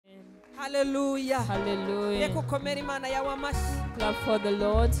Hallelujah. Hallelujah. Clap for the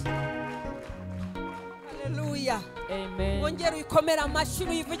Lord. Hallelujah. Amen. Ongera uyikomera amashyi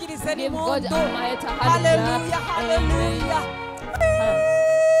uyivugirize Give God n'impundu. a mighty Hallelujah. Hallelujah.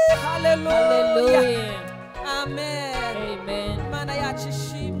 Hallelujah. Amen. Amen. Imana yacu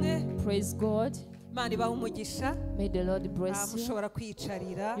ishimwe. Praise God. Imana ibahe umugisha. May the Lord bless you. Mushobora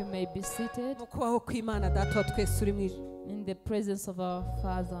kwiyicarira. You may be seated mu kubaho kw'Imana Data wa twese uri mu in the presence of our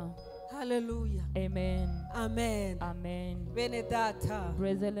Father. Hallelujah. Amen. Amen. Amen. Bene data.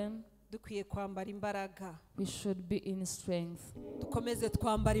 Brethren, dukwiye kwambara imbaraga. we should be in strength. Dukomeze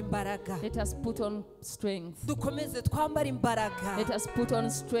twambara imbaraga. Let us put on strength. Dukomeze twambara imbaraga. Let us put on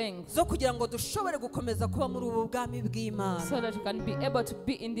strength. Zo kugira ngo dushobore gukomeza kuba muri ubu bwami bw'Imana. So that you can be able to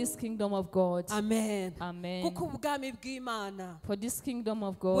be in this kingdom of God. Amen. Amen. Kuko ubwami bw'Imana. For this kingdom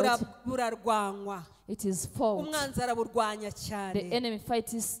of God, burarwanywa. it is fought. Umwanzi araburwanya cyane. The enemy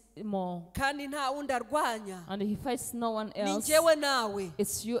fights more. Kandi nta wundi arwanya. And he fights no one else. Ni njyewe nawe.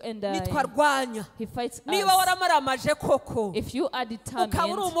 It's you and I. Nitwarwanya. He fights us. Niba waramaramaje koko. If you are determined.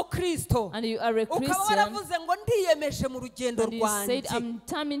 Ukaba uri umukristo. And you are a Christian. Ukaba waravuze ngo ndiyemeje mu rugendo rwanjye. And you said, I'm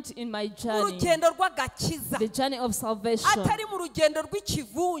determined in my journey. Urugendo rw'agakiza. The journey of salvation. Atari mu rugendo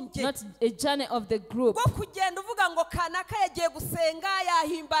rw'ikivunge. Not a journey of the group. Rwo kugenda uvuga ngo kanaka yagiye gusenga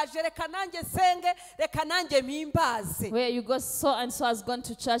yahimbaje reka nanjye senge reka nanjye mpimbaze. Where you go so and so has gone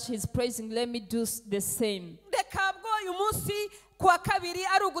to church, he's praising, let me do the same. Reka bwo uyu munsi kuwa kabiri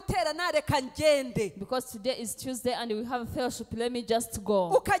ari uguterana reka ngende. Because today is Tuesday and we have a fellowship, let me just go.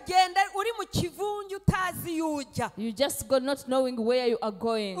 Ukagenda uri mu kivunge utazi yujya. You just go not knowing where you are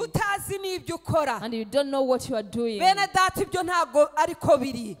going. Utazi n'ibyo ukora. And you don't know what you are doing. Bene data ibyo ntago ariko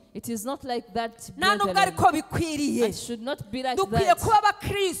biri. It is not like that. Ntabwo ariko bikwiriye. It should not be like dukwiye that. kuba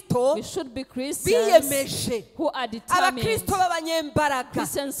abakristo. We should be Christians biyemeje. Who are determined. Abakristo b'abanyembaraga.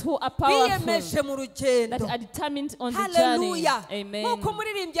 Christians who are powerful. Biyemeje mu rugendo. That are determined on the journey. Hallelujah. Amen.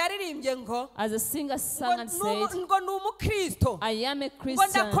 Ngo, as a singer sang and said, I am a Christian.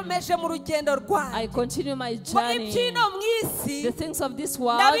 I continue my journey. The things of this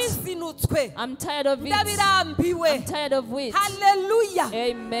world, I'm tired of it. I'm tired of it. Hallelujah.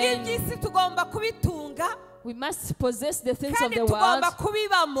 Amen. We must possess the things of the world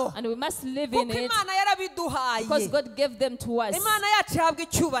and we must live in it because God gave them to us.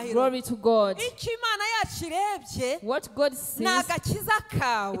 Glory to God. What God sees,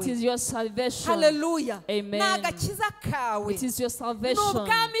 it is your salvation. Hallelujah. Amen. It is your salvation.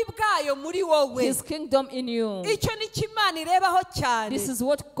 His kingdom in you. This is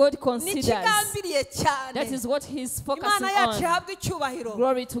what God considers. That is what He's focusing on.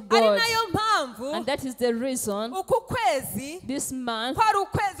 Glory to God. And that is the reason this month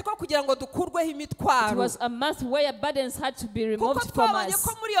it was a month where burdens had to be removed from us.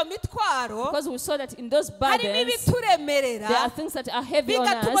 Because we saw that in those burdens there are things that are heavy on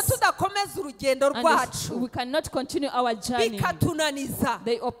us. And we cannot continue our journey.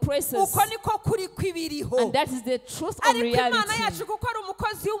 They oppress us. And that is the truth of reality.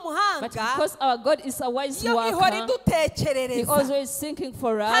 But because our God is a wise worker, He always thinking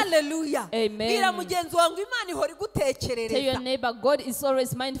for us. Hallelujah. Amen. Tell your neighbor, God is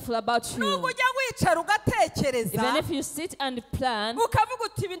always mindful about you. Even if you sit and plan,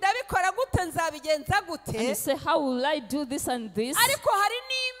 and you say, how will I do this and this?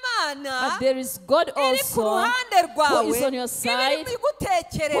 But there is God also who is on your side, who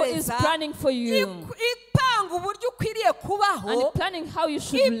is planning for you, and planning how you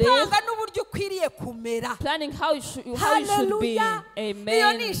should live, planning how you should be.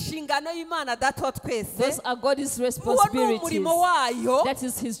 Amen. Those are God's responsibilities. That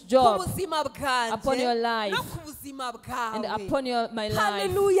is His job upon your life and upon my life.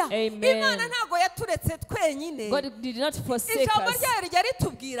 Hallelujah. Amen. God did not forsake us.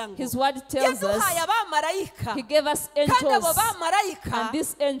 His word tells us He gave us angels, and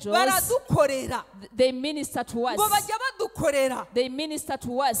these angels, they minister to us. They minister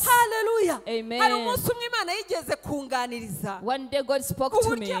to us. Hallelujah. Amen. One day God spoke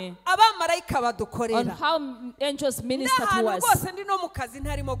to me on how angels minister to us.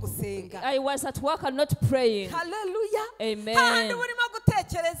 I was at work and not praying. Hallelujah. Amen.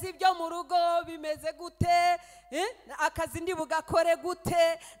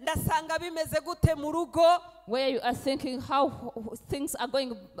 Where you are thinking how things are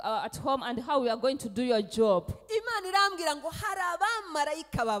going at home and how we are going to do your job.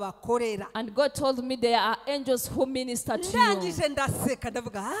 And God told me there are angels who minister to you.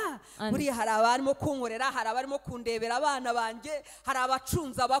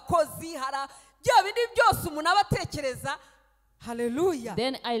 Hallelujah.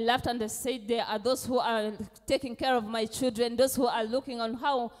 Then I laughed and I said, there are those who are taking care of my children, those who are looking on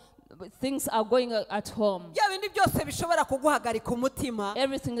how things are going at home.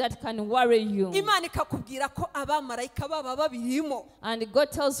 Everything that can worry you. And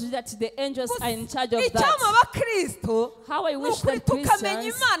God tells you that the angels are in charge of that. How I wish that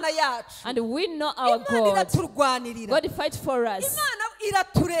Christians, and we know our God. God fights for us.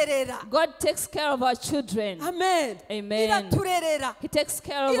 God takes care of our children. Amen. Amen. He takes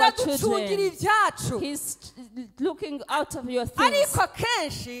care of our children. He's looking out of your things.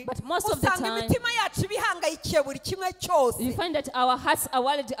 But most of the time, you find that our hearts are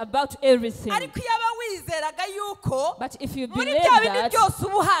worried about everything. But if you believe that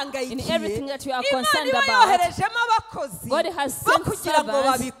in everything that you are concerned about, God has sent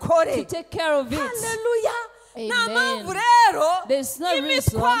servants to take care of it. Hallelujah. Amen. There's no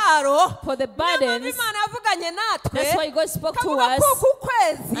reason for the burdens. That's why God spoke to us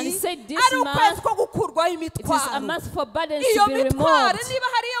and He said this month it is a month for burdens to be removed.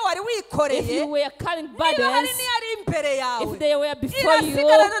 If you were carrying burdens, if they were before you,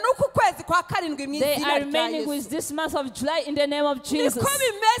 they are remaining with this month of July in the name of Jesus.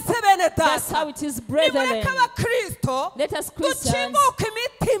 That's how it is, brethren. Let us Christians,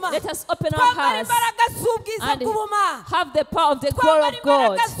 let us open our hearts and have the power of the glory of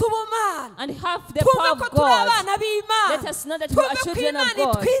God, and have the power of God. Let us know that we are children of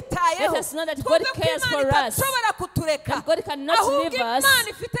God. Let us know that God cares for us, that God cannot leave us,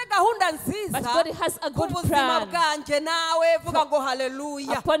 but God has a good plan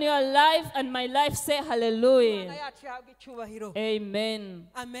upon your life and my life. Say hallelujah. Amen.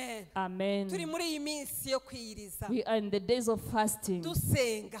 Amen. We are in the days of fasting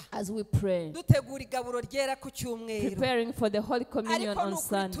as we pray, preparing for the Holy Communion on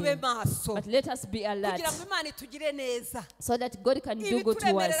Sunday. But let us be alert so that God can do good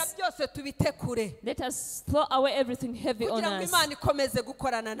to us. Let us throw away everything heavy on us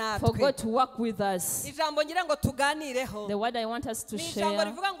for God to work with us. The word I want us to share, it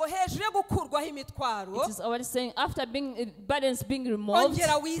is already saying, after being burdens being removed,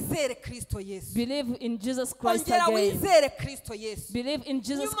 believe in Jesus Christ again. Believe in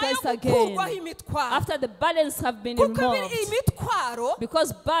Jesus Christ again. After the burdens have been removed,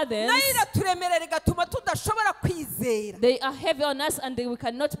 because burdens, they are heavy on us and we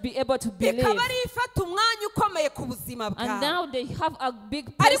cannot be able to believe. And now they have a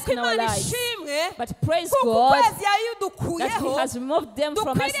big place in our lives. But praise God that He has removed them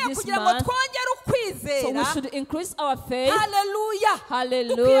from us this month. So we should increase our faith. Hallelujah.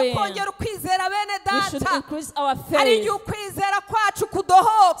 Hallelujah. We should increase our faith.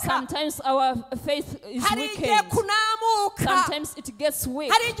 Sometimes our faith is weakened. Sometimes it gets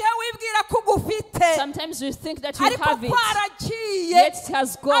weak. Sometimes you think that you have it, yet it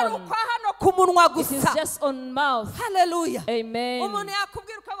has gone. It is just on mouth. Hallelujah. Amen.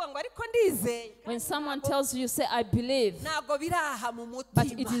 When someone tells you, say, I believe, but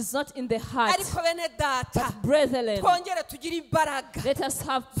it is not in the heart. But brethren, let us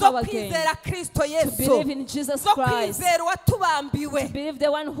have power again to believe in Jesus Christ, to believe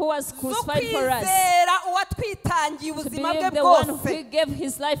the one who was crucified for us, to believe the one who gave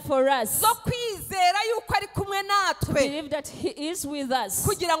His life for us, to believe that He is with us,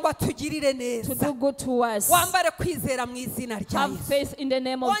 to do good to us. Have faith in the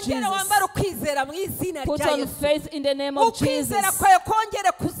name of Jesus. Put on faith in the name of Jesus.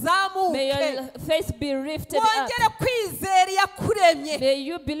 May your faith be lifted up. May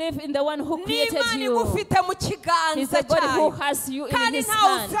you believe in the one who created you. He's the God who has you in His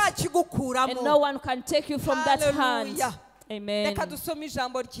hand, and no one can take you from that hand. Amen.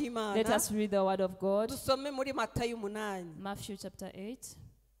 Let us read the word of God. Matthew chapter 8.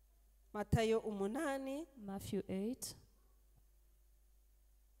 Matthew 8.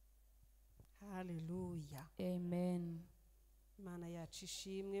 Hallelujah. Amen. Imana yacu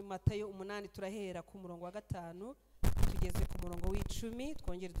ishimwe. Matayo 8 turahera ku murongo wa 5 tugeze ku murongo w'10,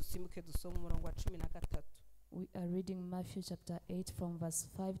 twongere dusimuke dusoma umurongo wa 13. We are reading Matthew chapter 8 from verse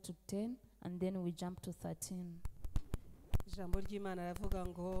 5 to 10, and then we jump to 13. Ijambo ry'Imana ravuga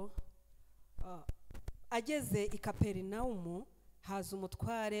ngo ageze i Kaperinaumu haza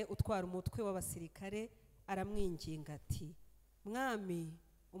umutware utwara umutwe w'abasirikare aramwinginga ati, mwami,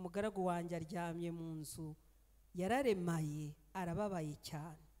 umugaragu wanjye aryamye mu nzu yararemaye arababaye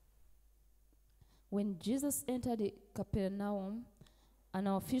cyane. When Jesus entered Capernaum, an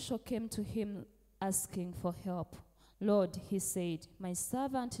official came to him asking for help. Lord, he said, my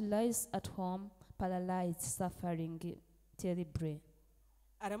servant lies at home, paralyzed, suffering terribly.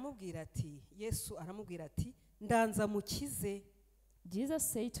 Aramubwira ati, Yesu aramubwira ati, ndanza mukize Jesus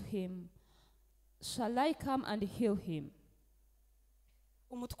said to him, "Shall I come and heal him?"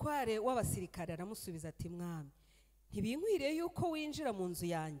 umutware w'abasirikare aramusubiza ati mwami ntibinkwiriye yuko winjira mu nzu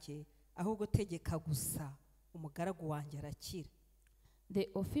yanjye ahubwo tegeka gusa umugaragu wanjye arakira. The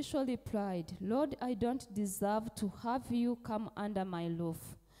official replied, "Lord, I don't deserve to have you come under my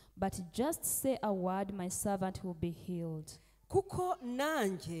roof, but just say a word, my servant will be healed." Kuko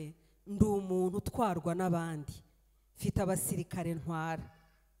nanjye ndi umuntu utwarwa n'abandi, mfite abasirikare ntwara.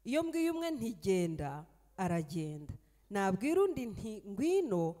 Iyo mbwiye umwe ntigenda aragenda, nabwira undi nti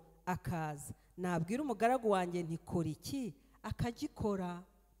ngwino akaza, nabwira umugaragu wanjye ntikora iki akagikora.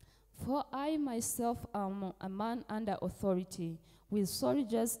 For I myself am a man under authority, with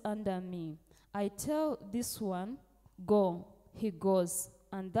soldiers under me. I tell this one, go, he goes,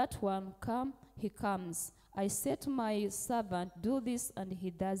 and that one, come, he comes. I say to my servant, do this, and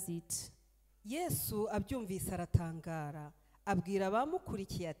he does it. Yesu abyumvise aratangara, abwira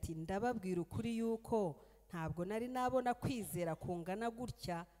abamukurikiye ati ndababwira ukuri yuko ntabwo nari nabona kwizera kungana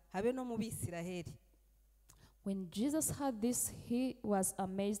gutya habe no mu Bisiraheli. When Jesus heard this, he was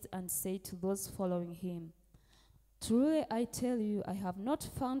amazed and said to those following him, "Truly I tell you, I have not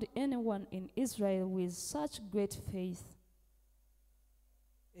found anyone in Israel with such great faith."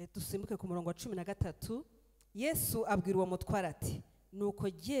 Dusimbuke ku murongo wa 13. Yesu abwira uwo mutware ati nuko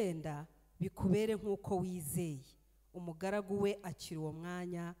genda bikubere nk'uko wizeye. Umugaragu we akira uwo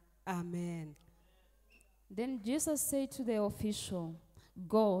mwanya. Amen. Then Jesus said to the official,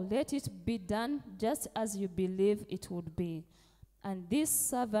 "Go, let it be done just as you believe it would be." And this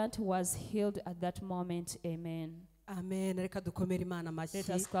servant was healed at that moment. Amen. Amen. Reka dukomere Imana amashyi. Let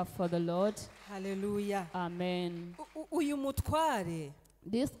us clap for the Lord. Hallelujah. Amen. Uyu mutware,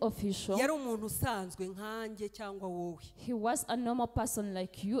 this official, yari umuntu usanzwe nkanjye cyangwa wowe. He was a normal person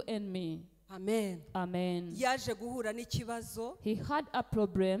like you and me. Amen. Amen. Yaje guhura n'ikibazo. He had a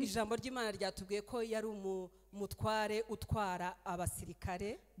problem. Ijambo ry'Imana ryatubwiye ko yari umutware utwara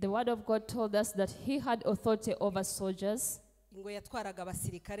abasirikare. The word of God told us that he had authority over soldiers. Ngo yatwaraga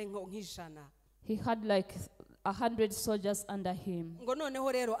abasirikare nk'ijana. He had like 100 soldiers under him. Ngo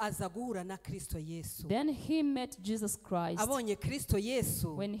noneho rero aza guhura na Kristo Yesu. Then he met Jesus Christ. Abonye Kristo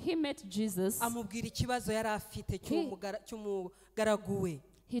Yesu. When he met Jesus, amubwira ikibazo yari afite cy'umugaragu we.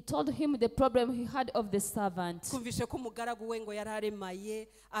 He told him the problem he had of the servant. Kumvishe ko umugaragu we ngo yararemaye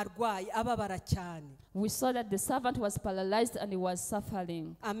arwaye ababara cyane. We saw that the servant was paralyzed and he was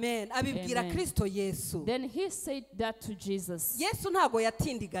suffering. Amen. Abibwira Kristo Yesu. Then he said that to Jesus. Yesu ntago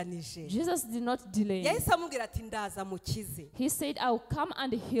yatindiganije. Jesus did not delay. Yahise amubwira ati ndaza mukize. He said, "I will come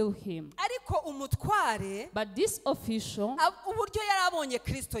and heal him." Ariko umutware, but this official, uburyo yari abonye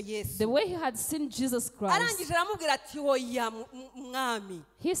Kristo Yesu, the way he had seen Jesus Christ, arangije aramubwira ati hoya mwami.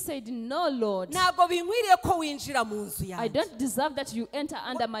 He said, "No, Lord. Ntabwo binkwiriye ko winjira mu nzu yanjye. I don't deserve that you enter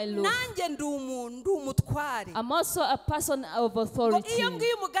under my roof. Nanjye ndi umutware. I'm also a person of authority. Iyo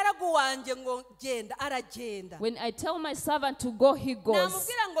mbwiye umugaragu wanjye ngo genda aragenda. When I tell my servant to go, he goes.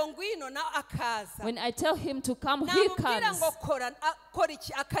 Namubwira ngo ngwino na akaza. When I tell him to come, he comes. Namubwira ngo kora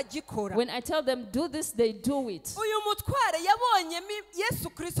iki akagikora. When I tell them do this, they do it. Uyu mutware yabonye Yesu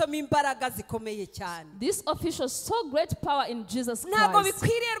Kristo mu imbaraga zikomeye cyane. This official saw great power in Jesus Christ. Ntabwo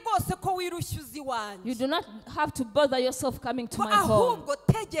bikwiriye rwose ko wirushyuza iwanjye. You do not have to bother yourself coming to my home. Ahubwo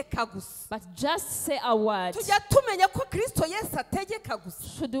tegeka gusa. But just say a word. Tujya tumenya ko Kristo Yesu ategeka gusa.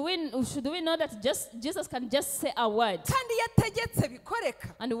 Should we know that Jesus can just say a word? Kandi yategetse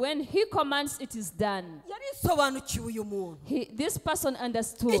bikoreka. And when he commands, it is done. Yarisobanukiwe uyu muntu. This person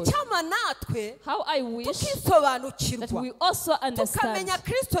understood. Icyama natwe how I wish tukisobanukirwa that we also understand. Tukamenya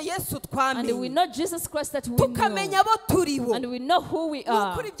Kristo Yesu twamenye. And we know Jesus Christ that we know. Tukamenya abo turibo. And we know who we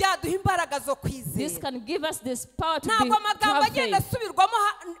are. Nukuri byaduha imbaraga zo kwizera. This can give us this power to ntabwo amagambo have agenda faith. asubirwamo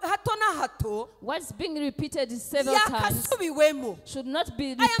hato na hato. What's being repeated several times should not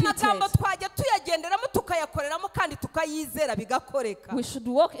be repeated. Aya magambo twajya tuyagenderamo tukayakoreramo kandi tukayizera bigakoreka. We should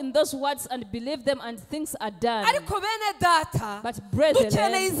walk in those words and believe them and things are done. Ariko bene data, but brethren,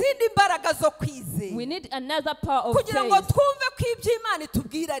 dukeneye izindi imbaraga zo kwizera. We need another power of kugira ngo faith. twumve ko ibyo Imana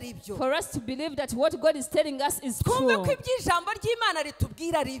itubwira ari byo. For us to believe that what God is telling us is true. Twumve ko ibyo ijambo ry'Imana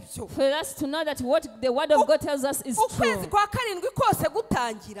ritubwira ari byo. For us to know that what the word of God tells us is true. Ukwezi kwa karindwi kose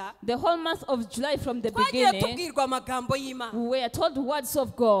gutangira. The whole month of July from the beginning, tubwirwa amagambo y'Imana. We were told words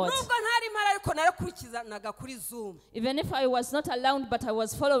of God. Nubwo ntari mpari ariko narakurikizanaga kuri Zoom. Even if I was not around, but I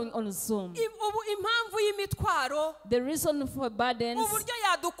was following on Zoom. Impamvu y'imitwaro. The reason for burdens. Uburyo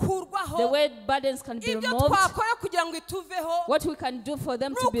yadukurwaho. The way burdens can be removed. Ibyo twakora kugira ngo ituveho. What we can do for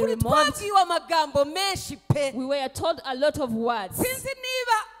them to be removed. Twabwiwe amagambo menshi pe. We were told a lot of words. Sinzi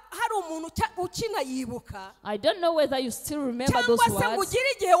niba hari umuntu ukina yibuka. I don't know whether you still remember those words. Cyangwa se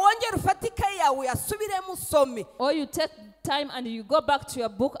ugire igihe wongera ufata ikaye yawe yasubiremo usome. Or you take time and you go back to your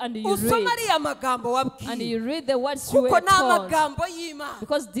book and you read. Usoma ariya magambo wabwiye. And you read the words you were Kuko told. n'amagambo y'Imana.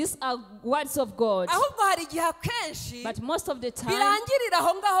 Because these are words of God. Ahubwo hari igihe akenshi But most of the time birangirira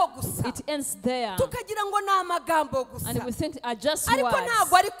aho ngaho gusa. it ends there. Tukagira ngo n'amagambo gusa. And we think are just Ariko words.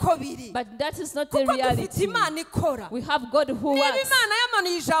 ntabwo ariko biri. But that is not the Kuko dufite reality. Imana ikora. We have God who Niba works. Imana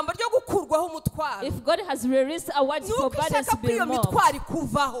yamanuye ijambo ryo gukurwaho umutwaro. If God has released a word for burdens to be removed,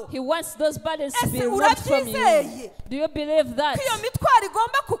 He wants those burdens to be removed from you. Do you believe that?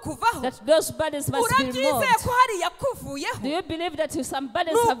 That those burdens must be removed. Do you believe that some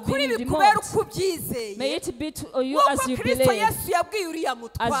burdens have been removed? May it be to you as you believe.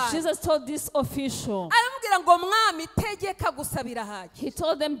 As Jesus told this official, He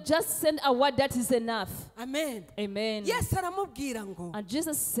told them, just send a word that is enough. Amen. Amen. Yes, and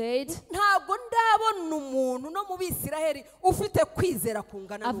Jesus said,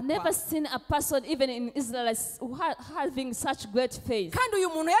 I've never seen a person, even in Israel, having such great faith.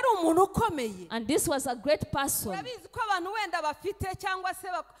 And this was a great person.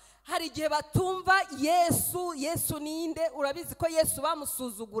 Hari igihe batumva Yesu ninde, urabizi ko Yesu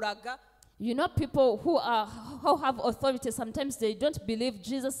bamusuzuguraga. You know, people who have authority, sometimes they don't believe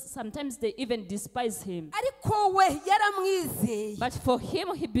Jesus, sometimes they even despise him. But for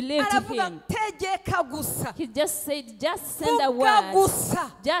him, he believed him. He just said, just send a word.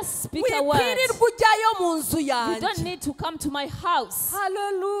 Just speak a word. You don't need to come to my house.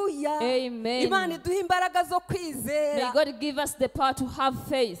 Hallelujah. Amen. May God give us the power to have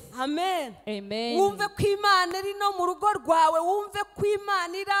faith. Amen. Amen.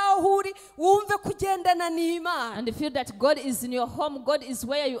 And feel that God is in your home, God is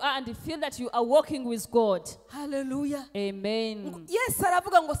where you are, and feel that you are walking with God. Hallelujah. Amen. Yes,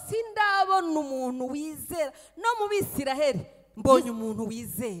 aravuga ngo sindabona umuntu wizera no mu Bisiraheli mbonye umuntu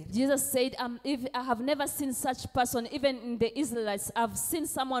wizera. Jesus said, if I have never seen such person, even in the Israelites, I've seen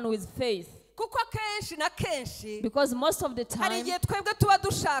someone with faith. Because most of the time,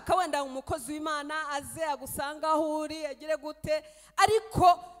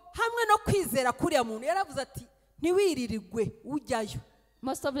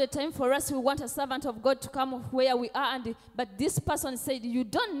 most of the time for us, we want a servant of God to come where we are, but this person said, you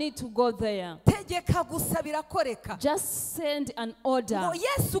don't need to go there. Just send an order.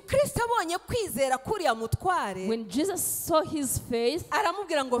 When Jesus saw his faith,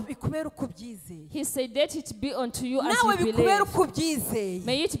 he said, let it be unto you as you believe.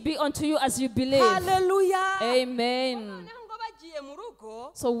 May it be unto you as you believe. Hallelujah. Amen.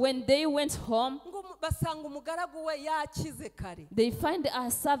 So when they went home, they find a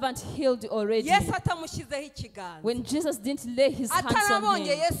servant healed already. When Jesus didn't lay his hands on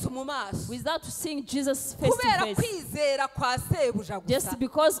him, without seeing Jesus face to face, just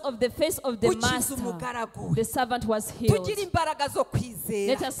because of the face of the master, the servant was healed.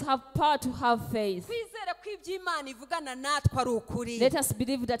 Let us have power to have faith. Let us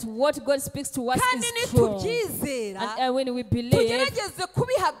believe that what God speaks to us is true. And when we believe, let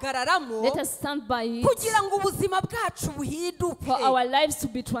us stand by it for our lives to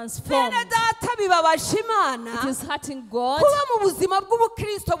be transformed. It is hurting God to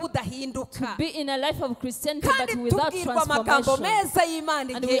be in a life of Christianity but without transformation.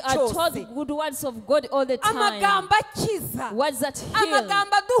 And we are told good words of God all the time. Words that heal.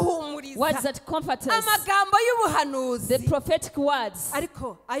 Words that comfort us. The prophetic words.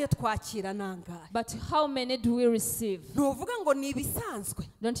 But how many do we receive?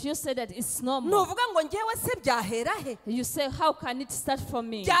 Don't you say that it's normal? You say, how can it start from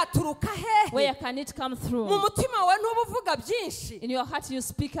me? Where can it come through? In your heart you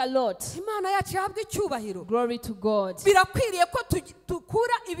speak a lot. Glory to God.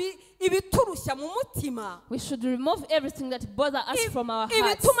 We should remove everything that bothers us from our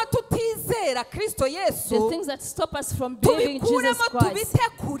hearts. The things that stop us from believing in Jesus Christ.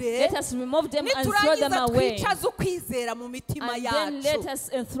 Let us remove them and throw them away. And then let us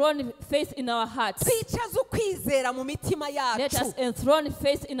enthrone faith in our hearts. Let us enthrone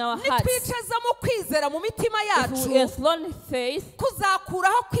faith in our hearts. If we enthrone faith,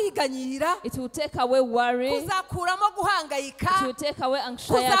 it will take away worry. It will take away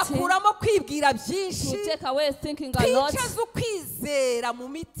anxiety. It will take away thinking a lot.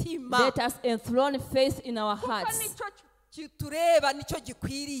 Let us enthrone faith in our hearts. kitureba nicyo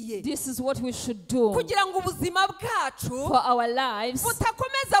gikwiriye. This is what we should do. Kugira ngo ubuzima bwacu for our lives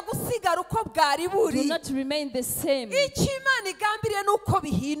butakomeza gusigara uko bwari buri. do not remain the same. Icyo Imana igambiriye nuko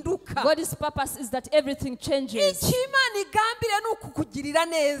bihinduka. God's purpose is that everything changes. Icyo Imana igambiriye nukukugirira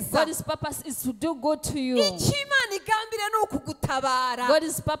neza. God's purpose is to do good to you. Icyo Imana igambiriye nukugutabara.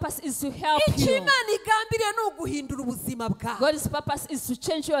 God's purpose is to help you. Icyo Imana igambiriye nuguhindura ubuzima bwawe. God's purpose is to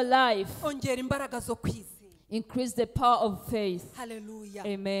change your life. Ongera imbaraga zo kwizera. Increase the power of faith. Hallelujah.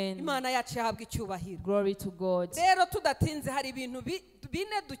 Amen. Imana yacu yahabwa icyubahiro. Glory to God. Rero tudatinze hari ibintu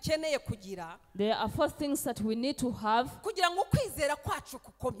bine dukeneye kugira. There are 4 things that we need to have kugira ngo kwizera kwacu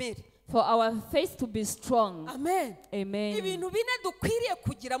kukomere. for our faith to be strong. Amen. Amen. Ibintu bine dukwiriye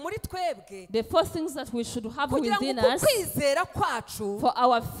kugira muri twebwe. The 4 things that we should have within us kwizera kwacu for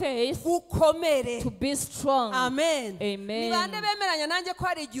our faith gukomere. to be strong. Amen. Amen. Nibande bemeranya nanjye ko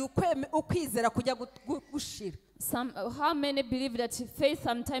hari igihe ukwizera kujya gushira. How many believe that faith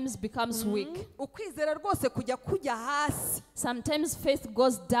sometimes becomes weak? Ukwizera rwose kujya hasi. Sometimes faith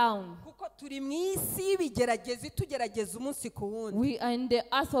goes down. Kuko turi mu isi y'ibigeragezi tugerageza umunsi ku wundi. We are in the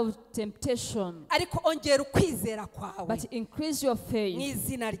earth of temptation. Ariko ongera ukwizera kwawe. But increase your faith mu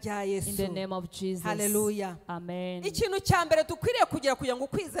izina rya Yesu. in the name of Jesus. Hallelujah. Amen. Ikintu cya mbere dukwiriye kugira ngo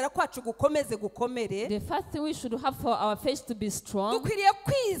ukwizera kwacu gukomeze gukomere. The first thing we should have for our faith to be strong, dukwiriye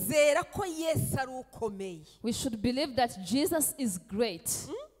kwizera ko Yesu ari ukomeye. we should believe that Jesus is great.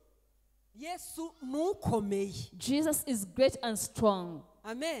 Yesu nukomeye. Jesus is great and strong.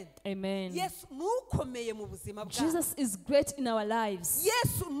 Amen. Amen. Yesu nukomeye mu buzima bwacu. Jesus is great in our lives.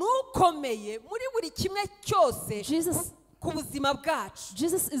 Yesu nukomeye muri buri kimwe cyose Jesus ku buzima bwacu.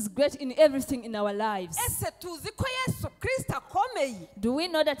 Jesus is great in everything in our lives. Ese tuzi ko Yesu Kristo akomeye? Do we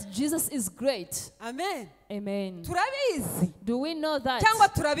know that Jesus is great? Amen. Amen. Turabizi. Do we know that? Cyangwa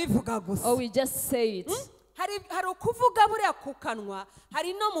turabivuga gusa? Or we just say it? Hari ukuvuga buriya ku kanwa,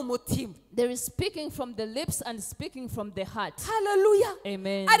 hari no mu mutima. There is speaking from the lips and speaking from the heart. Hallelujah.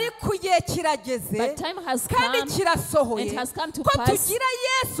 Amen. Ariko igihe kirageze But time has kandi come, kirasohoye and it has come to ko pass tugira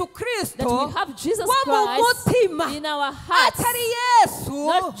Yesu Kristo that we have Jesus wo mu Christ mutima, in our hearts, atari Yesu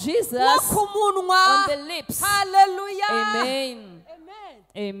not Jesus wo ku munwa. on the lips. Hallelujah. Amen. Amen.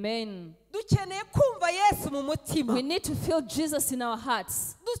 Amen. Dukeneye kumva Yesu mu mutima. We need to feel Jesus in our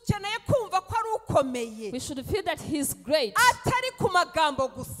hearts. Dukeneye kumva ko ari ukomeye. We should feel that He's great, Atari ku magambo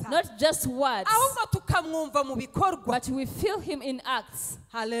gusa, not just words, ahubwo tukamwumva mu bikorwa. but we feel Him in acts.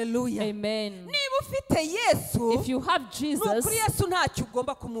 Hallelujah. Amen. Niba ufite Yesu, If you have Jesus, nukuri Yesu ntacyo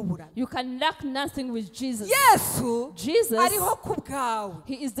ugomba kumubura. you can lack nothing with Jesus. Yesu Jesus, ariho ku bwawe.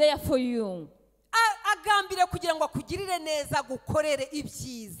 He is there for you. Agambire kugira ngo akugirire neza, gukorere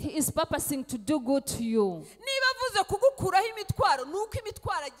ibyiza. He is purposing to do good to you. Niba avuze kugukuraho imitwaro, nuko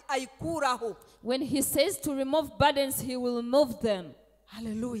imitwaro ayikuraho. When He says to remove burdens, He will remove them.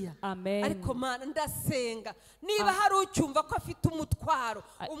 Hallelujah. Amen. Ariko Mana ndasenga, niba hari ucyumva ko afite umutwaro,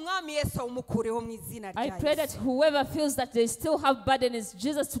 umwami Yesu awumukureho mu izina rya I pray that Yesu. whoever feels that they still have burdens,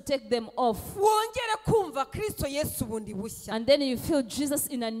 Jesus to take them off. Wongere kumva Kristo Yesu bundi bushya. And then you feel Jesus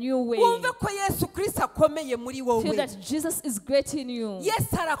in a new way. Wumve ko Yesu Kristo akomeye muri wowe. Feel that Jesus is great in you.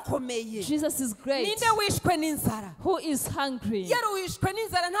 Yesu arakomeye. Jesus is great. Ninde wishwe n'inzara? Who is hungry? Yari wishwe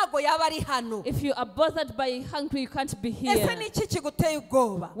n'inzara ntago yaba ari hano. If you are bothered by hungry, you can't be Ese here. ni iki kiguteye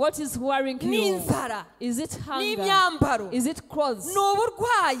ubwoba? What is worrying you? N'inzara. Is it hunger? N'imyambaro. Is it clothes? Ni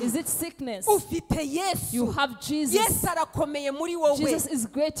uburwayi. Is it sickness? Ufite Yesu. You have Jesus. Yesu arakomeye muri wowe. Jesus is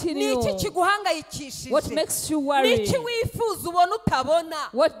great in Ni you. iki kiguhangayikishije? What makes you worry? Ni iki wifuza ubona utabona?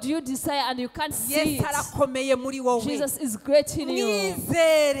 What do you desire and you can't see Yesu it? arakomeye muri wowe. Jesus is great in you.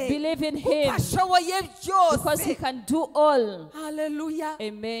 Mwizere. Believe in Kuko Him ashoboye because He byose. can do all. Hallelujah.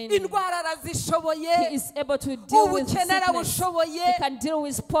 Amen. Indwara arazishoboye. He is able to deal with Ubukene sickness. arabushoboye. He can deal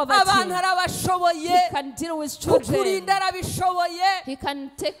with poverty. Abantu arabashoboye. He can deal with children. Kukurinda arabishoboye. He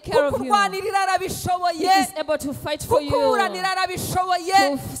can take care of you. Kukurwanirira He arabishoboye. is able to fight for you, Kukuburanira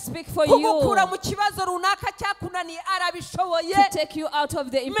arabishoboye. to speak for Kugukura you, mu kibazo runaka cyakunaniye arabishoboye. to take you out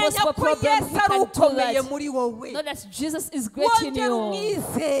of the Menya impossible ko problem. Yesu He ari can do ukomeye that. muri wowe. Know that Jesus is great in Wongere you and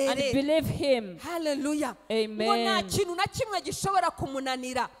umwizere. believe Him. Hallelujah. Amen. Ngo nta kintu na kimwe gishobora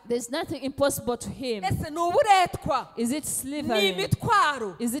kumunanira. There's nothing impossible to Him. Ese ni uburetwa? Is it Ni slavery?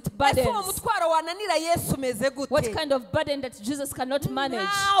 imitwaro? Is it Ese uwo burdens? mutwaro wananira Yesu umeze What gute? kind of burden that Jesus cannot manage?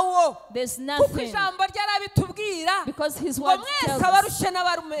 Ntawo. There's Kuko nothing. ijambo ryarabitubwira Because His ngo word mwese tells us,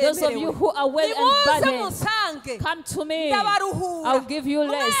 abarushe those of you n'abaremerewe who are well and nimuze burdened, musange come to me. ndabaruhura. I'll give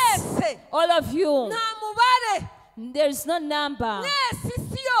you rest. Mwese All of you, nta mubare, there is no number. mwese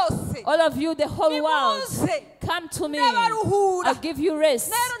isi yose All of you, the whole world, nimuze come to me. ndabaruhura. I'll give you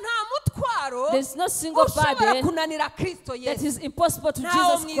rest. Rero nta mutwaro there's no single burden that is impossible to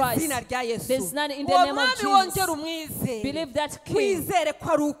Jesus Christ. There's none in the name of Jesus. Believe that King.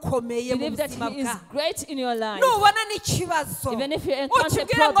 Believe that He is great in your life. Even if you encounter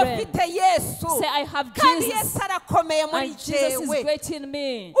problems, say, I have Jesus, and Jesus is great in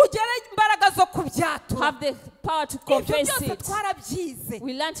me. Have the power to confess it.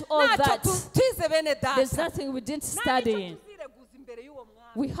 We learned all that. There's nothing we didn't study.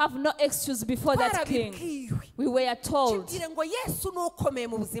 We have no excuse before that King. We were told,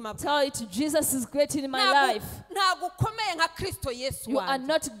 tell it, Jesus is great in my life. You are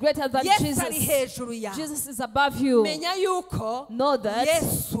not greater than Jesus. Jesus is above you. Know that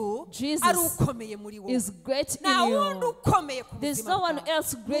Jesus is great in you. There's no one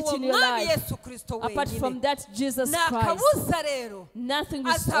else great in your life apart from that Jesus Christ. Nothing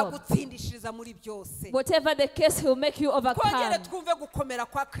will stop. Whatever the case, He'll make you overcome.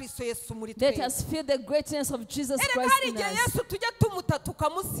 Let us feel the greatness of Jesus Christ in us.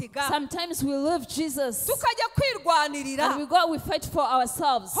 Sometimes we leave Jesus and we go, we fight for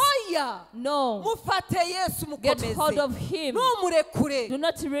ourselves. No. Get hold of Him. Do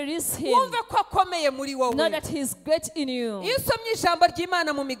not release Him. Know that He is great in you.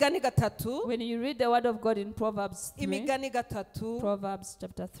 When you read the word of God in Proverbs 3, Proverbs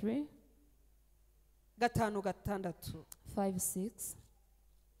chapter 3, 5-6.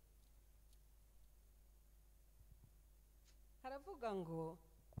 haravuga ngo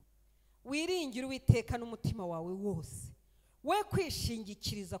wiringire Uwiteka n'umutima wawe wose we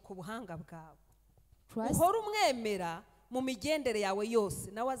kwishingikiriza ku buhanga bwawe uhora umwemera mu migendere yawe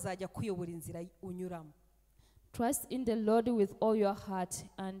yose nawe azajya kuyobora inzira unyuramo. Trust in the Lord with all your heart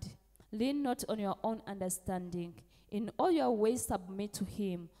and lean not on your own understanding. In all your ways submit to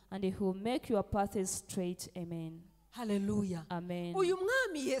Him, and He will make your paths straight. Amen. Hallelujah. Amen. Uyu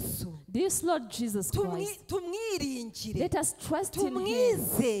mwami Yesu. This Lord Jesus Christ. Tumwiringire. Let us trust in Him.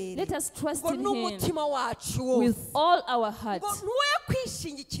 Let us trust in Him with all our heart.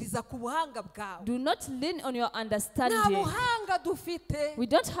 Do not lean on your understanding. We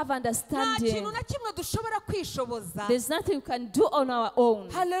don't have understanding. There's nothing we can do on our own.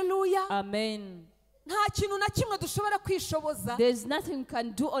 Hallelujah. Amen. There's nothing we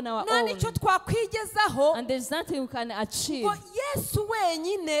can do on our own. And there's nothing we can achieve.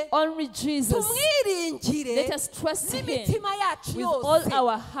 Only Jesus. Let us trust Him with all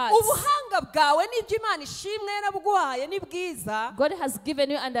our hearts. God has given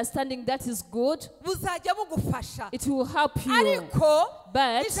you understanding that is good. It will help you.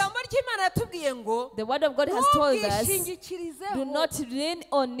 But the word of God has told us, do not lean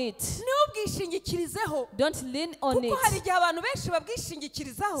on it. Don't lean on it.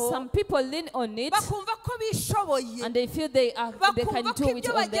 Some people lean on it and they feel they can do it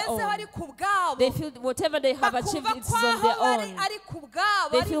on their own. They feel whatever they have achieved, it is on their own.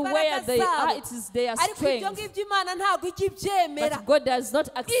 They feel where they are, it is their strength. But God does not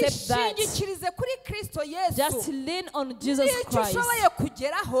accept that. Just lean on Jesus Christ.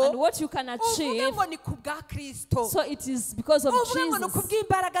 And what you can achieve, so it is because of Jesus.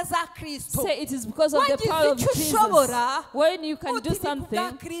 Say it is because of the power of Jesus. When you can do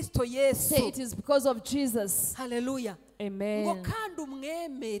something, say it is because of Jesus. Hallelujah. Amen.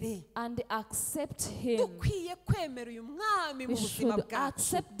 And accept Him. We should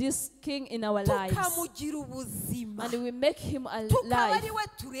accept this King in our lives. And we make Him alive.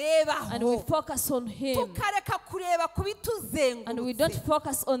 And we focus on Him. And we don't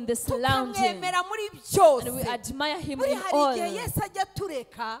focus on the surrounding. And we admire Him in all.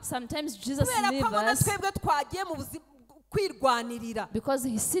 Sometimes Jesus leaves us because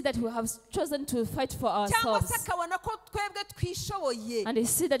He sees that we have chosen to fight for ourselves. And He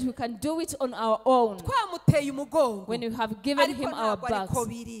sees that we can do it on our own when we have given Him our backs.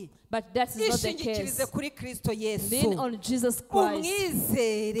 But that is not the case. Lean on Jesus Christ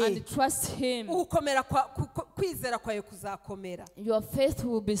and trust Him. Your faith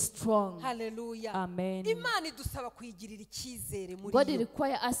will be strong. Hallelujah. Amen. God God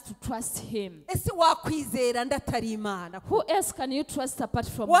requires us to trust Him. Who else can you trust apart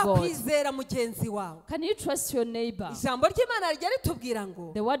from God? Can you trust your neighbor?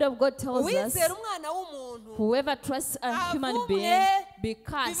 The word of God tells us, whoever trusts a human being be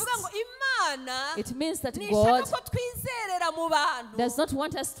cursed. It means that God does not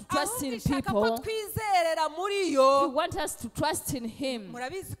want us to trust in people. He wants us to trust in Him.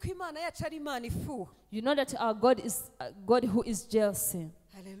 You know that our God is a God who is jealousy.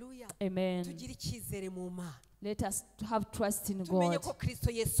 Hallelujah. Amen. Let us have trust in tumenye God. ko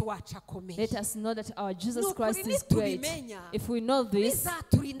Kristo Yesu wacu akomeye. Let us know that our Jesus Nukuri Christ is great. nitubimenya, If we know this,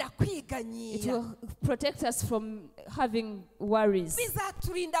 bizaturinda it kwiganyira, will protect us from having worries,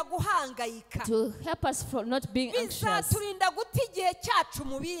 bizaturinda guhangayika, to help us from not being anxious. bizaturinda guta igihe cyacu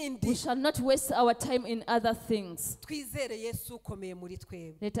mu bindi. We shall not waste our time in other things. Twizere Yesu ukomeye muri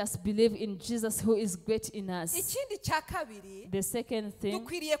twebwe. Let us believe in Jesus who is great in us. Ikindi cya kabiri, The second thing,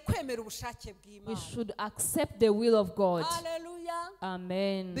 dukwiriye kwemera ubushake we bw'Imana. should accept the will of God. Hallelujah.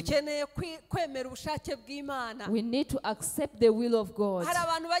 Amen. Dukeneye kwemera ubushake bw'Imana. We need to accept the will of God. Hari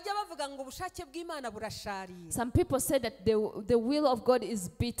abantu bajya bavuga ngo ubushake bw'Imana burasharira. Some people say that the will of God is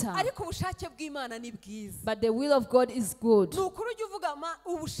bitter, Ariko ubushake bw'Imana ni bwiza. but the will of God is good. Nukuri ujye uvuga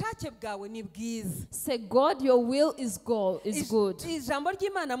ubushake bwawe ni bwiza. Say, God, your will is good. Ijambo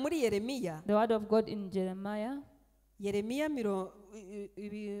ry'Imana muri Yeremiya. The word of God in Jeremiah. Yeremiya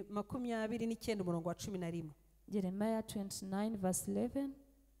 29:11. Jeremiah 29 verse 11.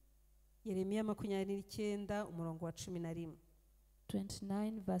 Yeremiya 29:11.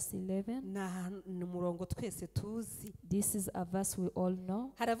 29 verse 11. Ni umurongo twese tuzi. This is a verse we all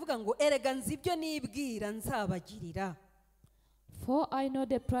know. Haravuga ngo erega nzi ibyo nibwira nzabagirira. For I know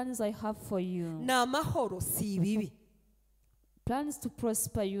the plans I have for you. Ni amahoro si ibibi. Plans to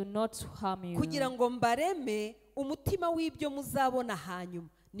prosper you, not to harm you. Kugira ngo mbareme umutima w'ibyo muzabona hanyuma,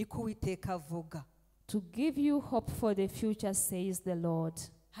 niko Uwiteka avuga. To give you hope for the future, says the Lord.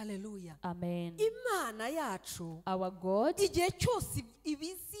 Hallelujah. Amen. Imana yacu, Our God, igihe cyose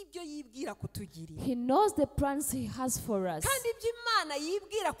ibizi ibyo yibwira kutugirira. He knows the plans He has for us. Kandi ibyo Imana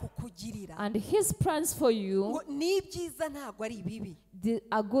yibwira kukugirira, And His plans for you, ni ibyiza ntabwo ari ibibi.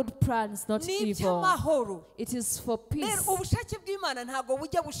 are good plans, not Ni evil. iby'amahoro. It is for peace. Ubushake bw'Imana ntabwo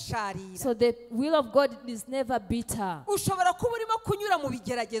bujya busharira. So the will of God is never bitter. Ushobora kuba urimo kunyura mu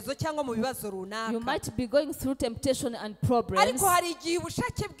bigeragezo cyangwa mu bibazo You runaka. might be going through temptation and problems, Ariko hari igihe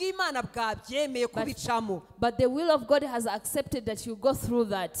ubushake bw'Imana bwabyemeye kubicamo. but the will of God has accepted that you go through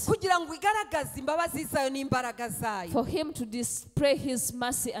that, Kugira ngo igaragaze imbabazi zayo n'imbaraga zayo. for Him to display His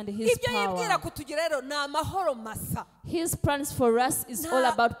mercy and His Ibyo yibwira power. kutugira rero ni amahoro masa. His plans for us is all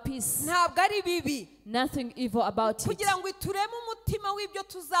about peace. Ntabwo ari bibi. Nothing evil about it. Kugira ngo itureme umutima w'ibyo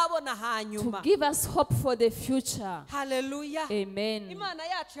tuzabona To hanyuma. give us hope for the future. Hallelujah. Amen. Imana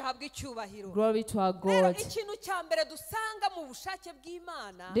yacu ihabwa icyubahiro. Glory to our Rero God. ikintu cya mbere dusanga mu bushake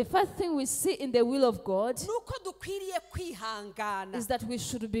bw'Imana The first thing we see in the will of God ni uko dukwiriye kwihangana. is that we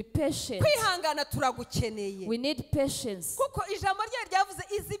should be patient. Kwihangana turagukeneye. We need patience. Kuko ijambo ryayo ryavuze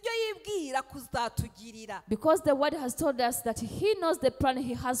izi ibyo yibwira kuzatugirira. Because the word has told us that He knows the plan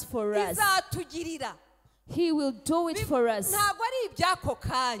He has for us. Izatugirira. He will do it for us. Ntabwo ari iby'ako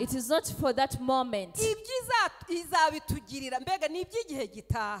kanya. It is not for that moment. Ibyo izabitugirira mbega ni iby'igihe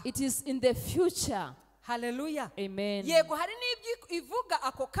gitaha. It is in the future. Hallelujah. Amen. Yego hari n'ibyo ivuga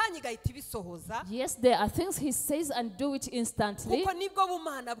ako kanya igahita ibisohoza. Yes, there are things He says and do it instantly, Kuko nibwo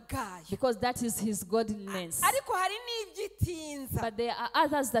bumana bwayo. because that is His godliness. Ariko hari n'ibyo itinza. But there are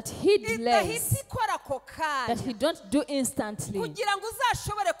others that He delays, Idahita ikora ako that He kanya. don't do instantly, Kugira ngo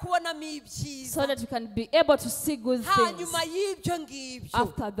uzashobore kubonamo ibyiza. so that you can be able to see good things Hanyuma y'ibyo ngibyo.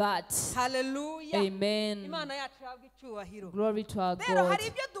 after that. Hallelujah. Amen. Imana yacu ihabwa icyubahiro. Glory to our Rero God. hari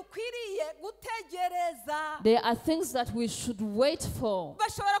ibyo dukwiriye gutegereza. There are things that we should wait for.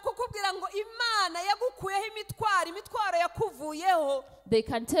 Bashobora kukubwira ngo Imana yagukuyeho imitwaro yakuvuyeho. They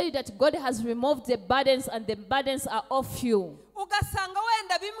can tell you that God has removed the burdens and the burdens are off you. Ugasanga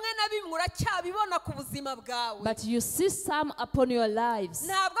wenda bimwe na bimwe uracyabibona ku buzima bwawe. But you see some upon your lives.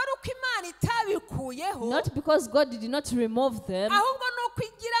 Ntabwo ari uko Imana itabikuyeho. Not because God did not remove them, Ahubwo ni uko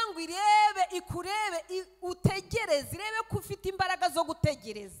igira ngo irebe ikurebe utegereze irebe ko ufite imbaraga zo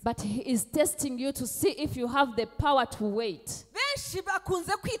gutegereza. but He is testing you to see if you have the power to wait. Benshi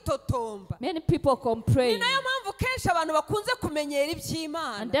bakunze kwitotomba. Many people Ni complain, nayo mpamvu kenshi abantu bakunze kumenyera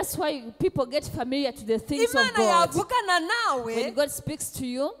iby'Imana. and that's why people get familiar to the things of Imana God. yavugana nawe. When God speaks to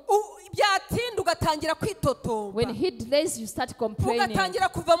you, byatinda ugatangira kwitotomba. when He delays, you start complaining, Ugatangira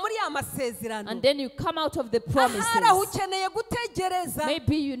kuva muri ya masezerano. and then you come out of the promises. Ahari aho ukeneye gutegereza.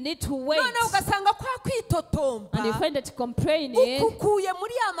 Maybe you need to wait, Noneho ugasanga kwa kwitotomba and you find that complaining ukukuye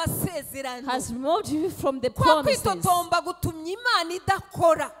muri ya masezerano. has removed you from the Kwa promises. kwitotomba gutumye Imana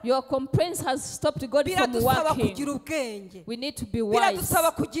idakora. Your complaints has stopped God from Biradusaba working. kugira ubwenge. We need to be wise.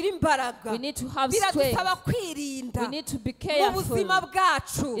 Biradusaba kugira imbaraga. We need to have Biradusaba strength. kwirinda. We need to be Mu careful buzima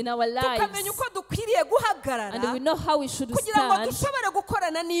bwacu. in our lives. Tukamenya uko dukwiriye guhagarara. And we know how we should Kugira ngo stand dushobore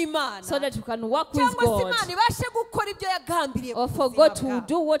gukorana n'Imana. so that we can work with Cyangwa se God, Imana ibashe gukora ibyo yagambiriye or ku for buzima God to bwacu.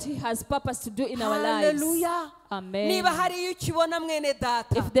 do what He has purposed to do in our lives. Hallelujah. Amen. Niba hari iyo ukibona mwene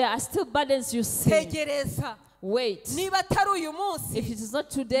data, If there are still burdens you see, tegereza. Wait. Niba atari uyu munsi, if it is not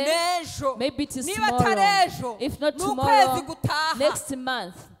today, n'ejo, maybe it is niba tomorrow. atari ejo, If not n'ukwezi tomorrow, gutaha. next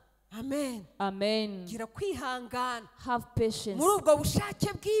month. Amen. Amen. Gira kwihangana Have patience muri ubwo bushake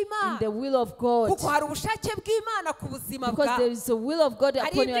in bw'Imana, the will of God, kuko hari ubushake bw'Imana ku buzima because there bwawe. is a will of God Hari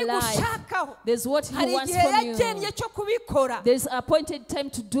upon your ibyo life. gushakaho, There's what He hari wants igihe from you. yagennye cyo kubikora. There's an appointed time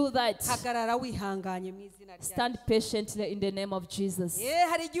to do that. Hagarara wihanganye mu izina rya Stand patiently in the name of Jesus.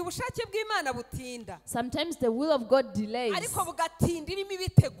 hari igihe ubushake bw'Imana butinda, Sometimes the will of God delays, ariko bugatinda irimo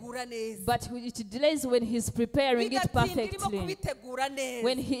ibitegura neza, but it delays when He's preparing it bigatinda irimo perfectly, kubitegura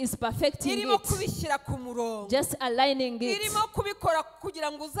when neza, He is perfecting irimo it, kubishyira ku murongo, just aligning it, irimo kubikora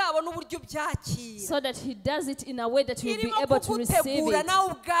kugira ngo uzabone uburyo ubyakira, so that He does it in a way that you'll be irimo able to receive kugutegura it,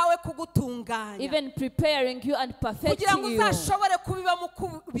 nawe ubwawe kugutunganya, even preparing you and kugira perfecting ngo you, uzashobore kubibamo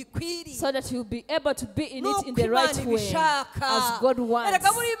uko bikwiriye, so that you'll be able to be in it nuko in the Imana right way, ibishaka. as God wants.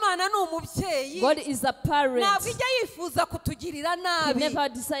 Erega buri Imana ni umubyeyi, God is a parent. ntabwo ijya yifuza kutugirira He nabi, never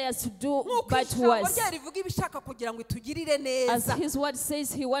desires to do nk'uko bad to ijambo us. rye rivuga ibishaka kugira ngo itugirire As neza, His word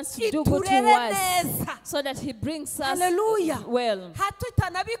says, He wants to do good to iturere us, neza. so that He brings us Hallelujah. well, hato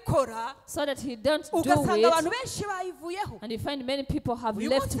itanabikora so that He don't do ugasanga abantu it. benshi bayivuyeho. And you find many people have Uyu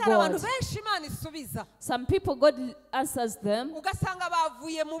left munsi hari abantu God. benshi Imana isubiza, Some people, God answers them, ugasanga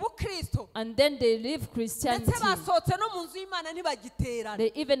bavuye mu bukristo and then they leave ndetse Christianity. basohotse no mu nzu y'Imana ntibagiterana,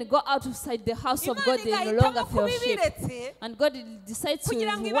 They even go outside the house of Imana God, they no igahitamo longer fellowship. kubibiretse And God decides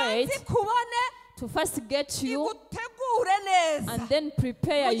kugira ngo to ibanze wait, ikubone, to first get you, igutegure neza, and then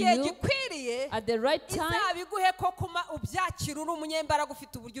prepare mu gihe you gikwiriye, at the right time. izabiguhe ko ubyakira uri umunyembaraga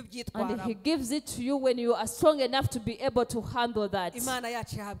ufite uburyo And He ubyitwaramo. gives it to you when you are strong enough to be able to handle that. Imana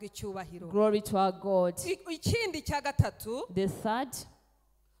yacu ihabwa icyubahiro. Glory to our God. Ikindi cya gatatu The third,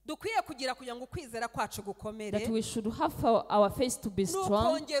 dukwiye kugira ngo ukwizera kwacu gukomere, that we should have our faith to be ni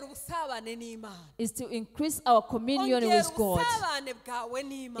strong, ukongera ubusabane n'Imana. is to increase our communion Ongera with God. ubusabane bwawe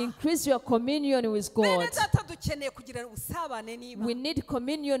n'Imana. Increase your communion with Bene God. data dukeneye kugira ubusabane We n'Imana. need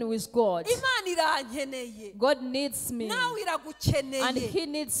communion with God. Imana irankeneye, God needs me, nawe and iragukeneye. He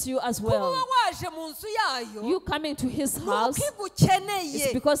needs you as Kuba well. waje mu nzu yayo You coming to His nuko house igukeneye.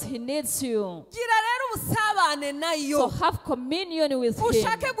 is because He needs you. Gira rero ubusabane So nayo, have communion with Him.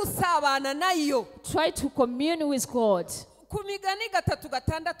 ushake gusabana nayo. Try to commune with God. Ku Migani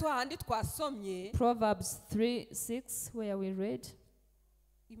 3:6 hahandi twasomye, Proverbs 3:6, where we read.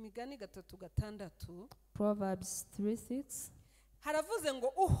 Imigani 3:6 Proverbs 3:6. haravuze ngo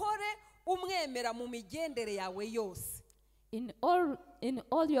uhore umwemera mu migendere yawe yose. In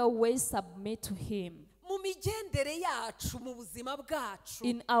all your ways submit to Him. Mu migendere yacu, mu buzima bwacu,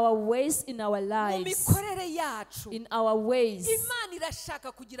 In our ways, in our mu lives, mikorere yacu, in our ways. Imana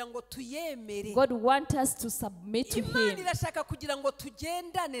irashaka kugira ngo tuyemere. God wants us to submit to Imana Him. irashaka kugira ngo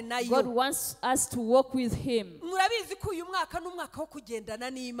tugendane God nayo. wants us to walk with Him. Murabizi ko uyu mwaka n'umwaka wo kugendana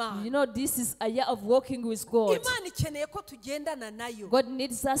n'Imana. You know, this is a year of walking with God. Imana ikeneye ko tugendana nayo. God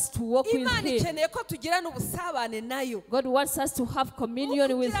needs us to walk with Imana Him. ikeneye ko tugirana ubusabane nayo. God wants us to have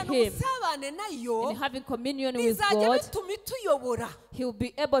communion with Kugirana Him. ubusabane nayo In having communion with bizajya God, bituma ituyobora, He will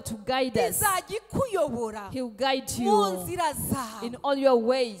be able to guide us. bizajya ikuyobora He will guide mu you nzira zawe. in all your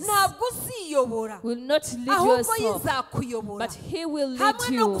ways. Ntabwo uziyobora, Will not lead ahubwo yourself, izakuyobora but He will lead hamwe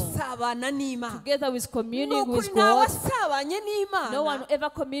no you gusabana n'Imana. together with communing Nukuri with nta God. wasabanye No one n'Imana ever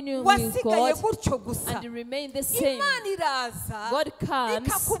communion with wasigaye God gutyo gusa. and remain the same. Imana iraza God comes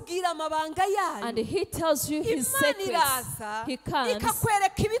ikakubwira amabanga and yayo. He tells you His Imana secrets. iraza He comes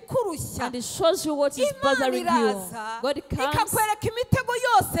ikakwereka ibikurushya. and He shows you what is Imana bothering you. iraza God comes ikakwereka imitego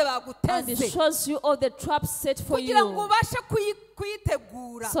yose and He baguteze shows you all the traps set for kugira ngo you, ubashe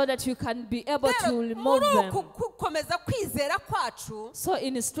kuyitegura. so that you can be able Rero to remove muri them. uku gukomeza kwizera kwacu, So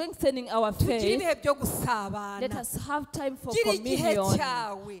in strengthening our tugire faith, ibihe byo let gusabana. us have time for Gira igihe communion.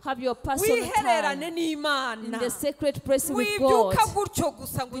 cyawe, Have your personal wihererane time in n'Imana. the sacred place with God. Wibyuka gutyo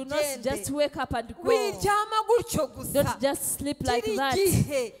gusa ngo Do not just ugende, wake up and go. wiryama gutyo gusa. Don't just sleep like Gira that.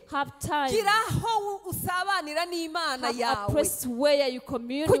 igihe, Have time. gira aho usabanira n'Imana Have a yawe place where you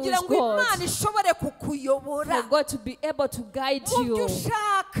commune kugira with ngo Imana God, ishobore kukuyobora for God to be able to guide mu byo you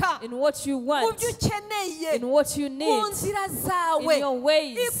ushaka, in what you mu want, byo ukeneye, in what you mu need, nzira in zawe, your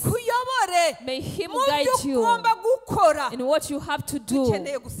ways. ikuyobore May Him mu byo guide you ugomba gukora. in what you have to do.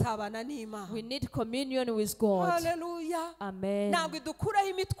 Dukeneye gusabana n'Imana. We need communion with God. Haleluya. Amen. Ntabwo idukuraho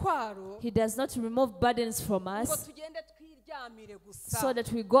imitwaro He does not remove burdens from ngo us tugende twiryamire so gusa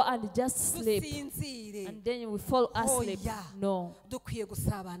that we go and just sleep dusinzire. and then we fall asleep. Oya. No. Dukwiye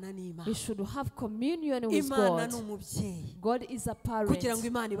gusabana n'Imana. We should have communion with Imana God. ni umubyeyi God is a kugira ngo parent,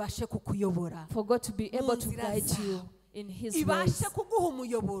 Imana ibashe kukuyobora for God to be able to nzira guide zawe. you in His ibashe ways, kuguha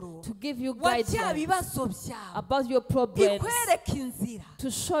umuyoboro to give you wa bya guidance bibazo byawe, about your problems, ikwereka inzira to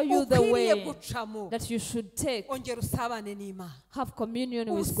show you the ukwiriye way gucamo. that you should take. Ongera usabane n'Imana, Have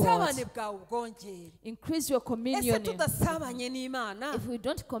communion with God. ubusabane bwawe ubwongere. Increase your Ese communion. tudasabanye n'Imana If we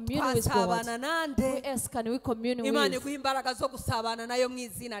don't commune with God, twasabana nande? who else can we commune Imana with? iguha imbaraga zo gusabana nayo mu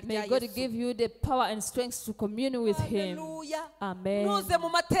izina rya May God Yesu. give you the power and strength to commune with Him. Hallelujah. Amen. Nuze mu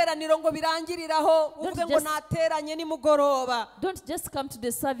materaniro ngo birangiriraho uvuge ngo just- nateranye nimugoroba. Don't just come to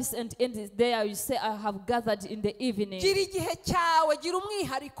the service and end it there. You say, I have gathered in the evening. Gira igihe cyawe, gira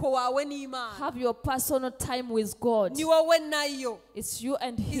umwihariko wawe n'Imana. Have your personal time with God. Ni wowe nayo It's you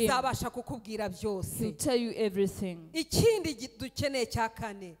and Him. izabasha kukubwira He'll byose. tell you everything. Ikindi dukeneye cya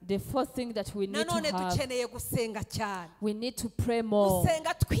kane, The fourth thing that we need nanone to have, dukeneye gusenga cyane, we need to pray more.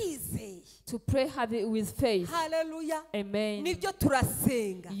 gusenga twizeye. To pray have it with faith. Haleluya. Amen. Nibyo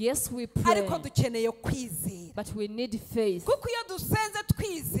turasenga, Yes, we pray, ariko dukeneye kwizera, but we need faith. kuko iyo dusenze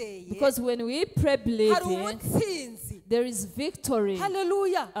twizeye Because when we pray hari believing, ubutsinzi. there is victory.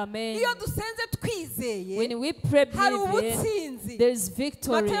 Haleluya. Amen. Iyo dusenze twizeye When we pray hari believing, ubutsinzi. there is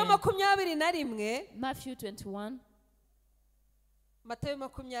victory. Matayo 21, Matthew 21. Matayo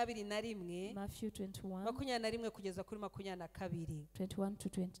 21, Matthew 21. 21 kugeza kuri 22. 21 to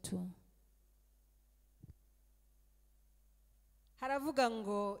 22. Haravuga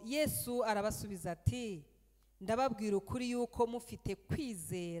ngo Yesu arabasubiza ati, ndababwira ukuri yuko mufite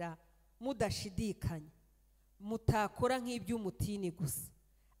kwizera mudashidikanya mutakora nk'iby'umutini gusa,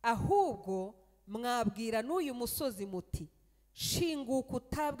 ahubwo mwabwira n'uyu musozi muti shinguka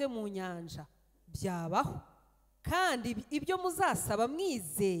utabwe mu nyanja, byabaho, kandi ibyo muzasaba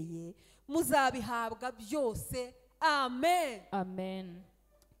mwizeye muzabihabwa byose. Amen. Amen.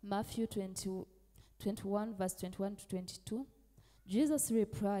 Matthew 21 verse 21 to 22. Jesus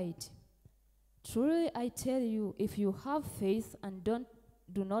replied, truly I tell you, if you have faith and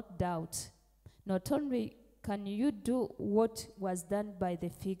do not doubt, not only can you do what was done by the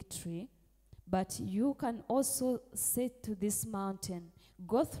fig tree, but you can also say to this mountain,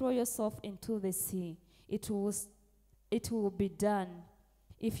 go throw yourself into the sea. It will be done.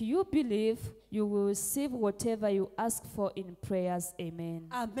 If you believe, you will receive whatever you ask for in prayers. Amen.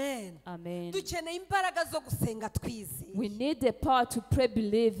 Amen. Amen. Dukeneye imbaraga zo gusenga twizeye. We need the power to pray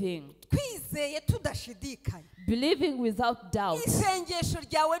believing. Twizeye tudashidikanya. Believing without doubt. Isengesho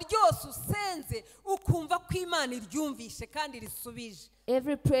ryawe ryose usenze ukumva ko Imana iryumvishe kandi risubije.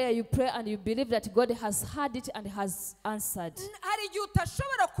 Every prayer you pray and you believe that God has heard it and has answered. Hari igihe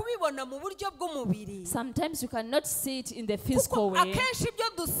utashobora kubibona mu buryo bw'umubiri. Sometimes you cannot see it in the physical Kuko way. akenshi ibyo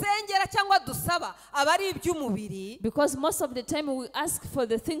dusengera cyangwa dusaba aba ari iby'umubiri. Because most of the time we ask for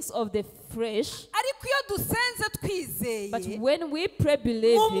the things of the flesh. Ariko iyo dusenze twizeye, But when we pray mu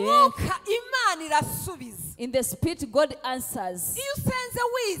believing, mwuka Imana irasubiza. in the spirit God answers. Iyo usenze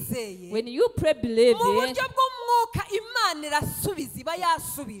wizeye, When you pray mu believing, buryo bw'umwuka Imana irasubiza, iba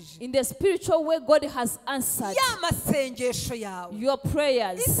yasubije in the spiritual way God has answered ya masengesho yawe. your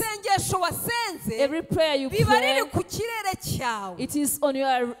prayers. Isengesho wasenze Every prayer you riba pray, riri ku kirere cyawe, it is on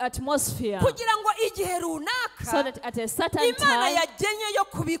your atmosphere. kugira ngo igihe So runaka that at a certain Imana time yagenye yo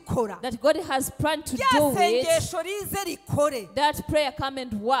kubikora, that God has planned to rya do it, sengesho rize rikore. that prayer come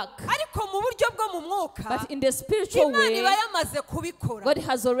and work. Ariko mu buryo bwo mu mwuka But in the spiritual Imana way, iba yamaze kubikora. God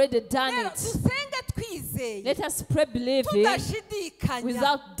has already done Rero it. dusenge twizeye Let us pray believing tudashidikanya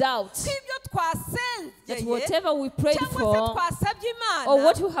without doubt ko ibyo that twasengeye whatever we prayed cyangwa se for twasabye or Imana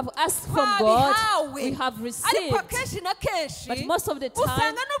what we have asked from God, twabihawe. we have Ariko received. akenshi na kenshi But most of the time,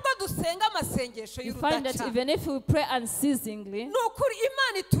 usanga nubwo dusenga amasengesho you find that y'urudaca, even if we pray unceasingly, ni ukuri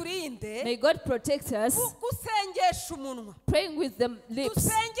Imana iturinde may God protect us, gusengesha umunwa, praying with the lips,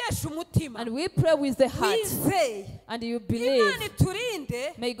 dusengesha umutima, and we pray with the heart, wizeye. and you Imana believe.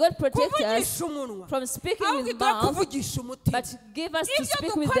 iturinde May God protect us kuvugisha umunwa, from speaking ahubwo with iduhe mouth, kuvugisha umutima. but give us to Ibyo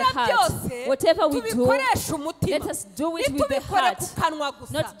speak with the dukora heart. byose Whatever we do, tubikoresha umutima, let us do it with the ntitubikore heart, ku kanwa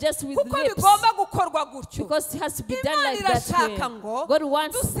gusa, not just with kuko lips, bigomba gukorwa gutyo. because it has to be done Imana like that way. irashaka ngo God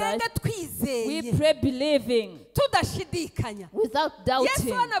wants dusenge that we twizeye pray believing tudashidikanya. without Yesu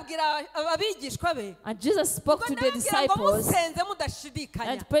doubting. anabwira abigishwa be And Jesus spoke to the ngo disciples musenze mudashidikanya,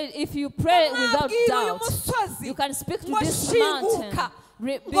 and prayed, if you pray without mwabwira uyu doubt, musozi you can speak to ngo this mountain, shinguka,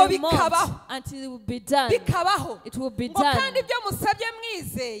 be ngo moved bikabaho, until it will be done. bikabaho, It will be ngo done. kandi ibyo musabye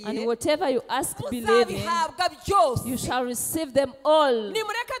mwizeye And whatever you ask believing, muzabihabwa byose. you shall receive them all.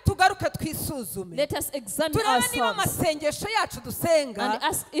 Nimureke tugaruke twisuzume Let us examine turebe niba ourselves amasengesho yacu dusenga and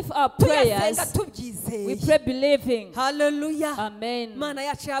ask if our prayers tuyasenga we tubyizeye. pray believing. Hallelujah. Amen. Imana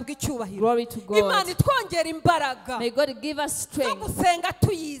yacu ihabwe icyubahiro. Glory to God. Imana itwongera imbaraga May God give us zo strength gusenga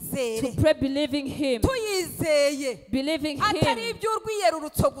tuyizere, to pray believing Him, tuyizeye believing atari Him,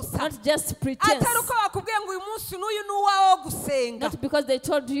 iby'urwiyerurutso gusa, not just pretense. atari uko bakubwiye ngo uyu munsi n'uyu ni uwawo gusenga Not because they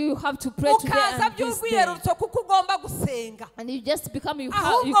told you you have to pray today ukaza and this day, by'urwiyerurutso kuko ugomba gusenga, and you just become you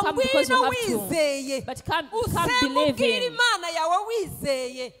ahubwo come because you ngwino have to. wizeye, But come usenga ubwira believing. Imana yawe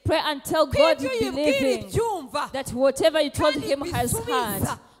wizeye Pray and tell ko God ibyo you uyibwira believing ibyumva that whatever you told kandi Him has bisubiza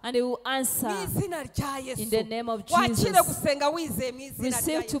heard, and He will answer. mu izina rya In Yesu. the name of Wakire Jesus. gusenga wizeye mu izina rya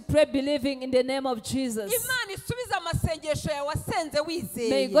Receive to Yesu. pray believing in the name of Jesus. Imana isubiza amasengesho yawe wasenze May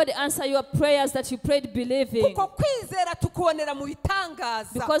wizeye, God answer your prayers that you prayed believing. kuko kwizera tukubonera mu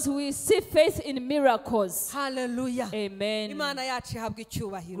bitangaza. Because we see faith in miracles. Hallelujah. Amen. Imana yacu ihabwe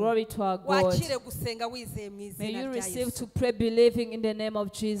icyubahiro. Glory to our God. Wakire gusenga wizeye mu May izina you rya receive Yesu. to pray believing in the name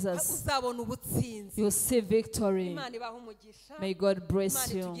of Jesus. Uzabona ubutsinzi. You'll see victory. Imana ibahe umugisha. May God bless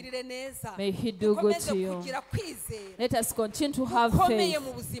Imana you. itugirire neza. May He do good Dukomeze to you. kugira kwizera Let us continue to have gukomeye faith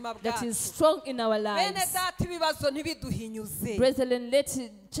mu buzima that is bwacu. strong in our Bene lives. data ibibazo ntibiduhinyuze. Brethren, let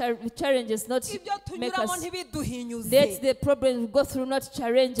challenges not Ibyo make tunyuramo us. ntibiduhinyuze. Let the problems we go through not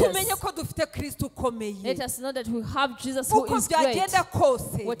challenge us. Tumenye ko dufite Kristo ukomeye. Let us know that we have Jesus who Uko is great. byagenda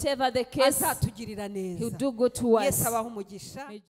kose Whatever the case, azatugirira He'll neza. do good to us. Yesu abahe umugisha.